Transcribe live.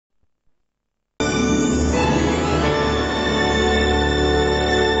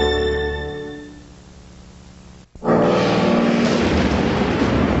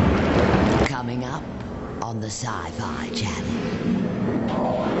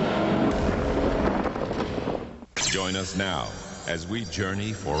Join us now as we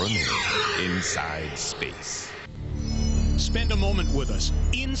journey for a minute inside space. Spend a moment with us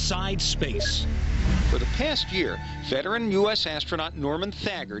inside space. For the past year, veteran U.S. astronaut Norman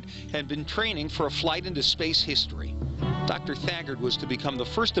Thagard had been training for a flight into space history. Dr. Thagard was to become the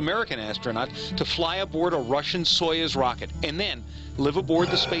first American astronaut to fly aboard a Russian Soyuz rocket and then live aboard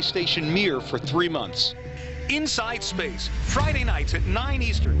the space station Mir for 3 months. Inside Space, Friday nights at 9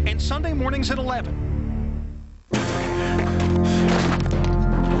 Eastern and Sunday mornings at 11.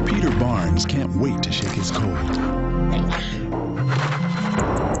 Peter Barnes can't wait to shake his cold.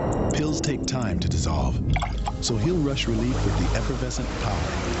 Pills take time to dissolve, so he'll rush relief with the effervescent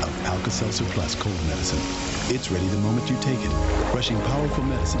power of Alka-Seltzer Plus cold medicine. It's ready the moment you take it, rushing powerful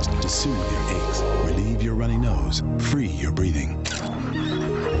medicines to soothe your aches, relieve your runny nose, free your breathing.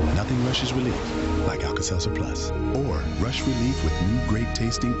 Nothing rushes relief like Alka-Seltzer Plus. Or rush relief with new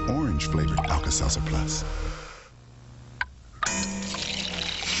great-tasting orange-flavored Alka-Seltzer Plus.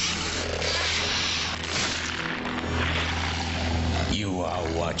 You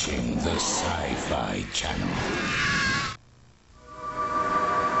are watching the Sci-Fi Channel.